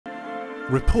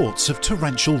Reports of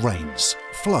torrential rains,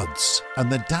 floods, and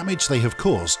the damage they have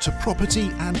caused to property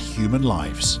and human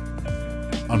lives.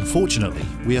 Unfortunately,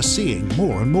 we are seeing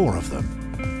more and more of them.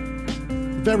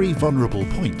 Very vulnerable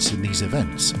points in these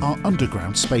events are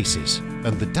underground spaces,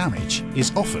 and the damage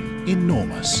is often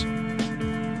enormous.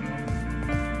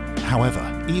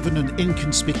 However, even an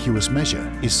inconspicuous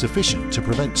measure is sufficient to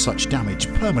prevent such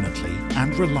damage permanently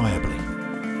and reliably.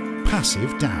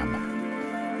 Passive dam.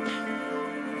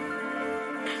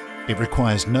 It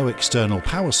requires no external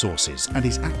power sources and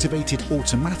is activated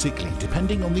automatically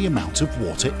depending on the amount of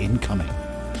water incoming,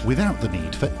 without the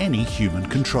need for any human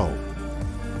control.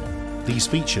 These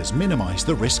features minimize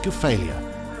the risk of failure.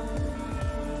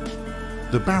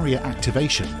 The barrier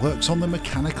activation works on the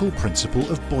mechanical principle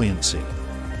of buoyancy.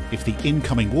 If the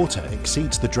incoming water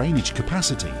exceeds the drainage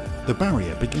capacity, the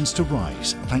barrier begins to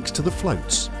rise thanks to the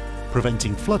floats,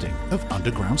 preventing flooding of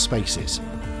underground spaces.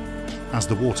 As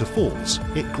the water falls,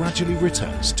 it gradually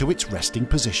returns to its resting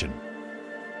position.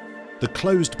 The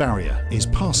closed barrier is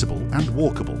passable and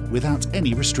walkable without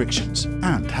any restrictions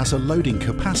and has a loading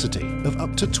capacity of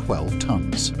up to 12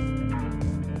 tons.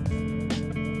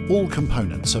 All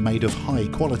components are made of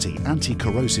high-quality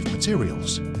anti-corrosive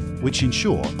materials, which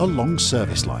ensure a long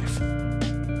service life.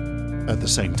 At the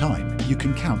same time, you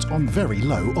can count on very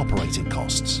low operating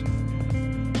costs.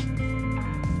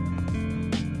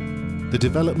 The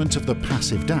development of the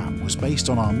passive dam was based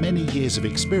on our many years of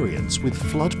experience with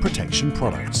flood protection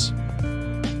products.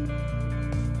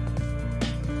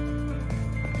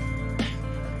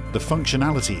 The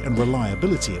functionality and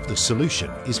reliability of the solution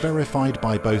is verified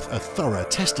by both a thorough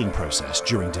testing process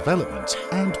during development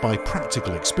and by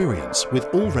practical experience with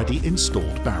already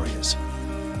installed barriers.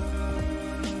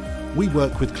 We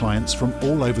work with clients from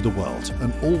all over the world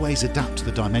and always adapt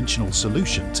the dimensional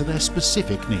solution to their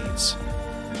specific needs.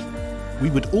 We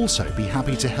would also be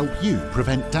happy to help you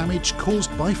prevent damage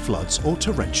caused by floods or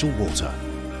torrential water.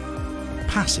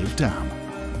 Passive dam.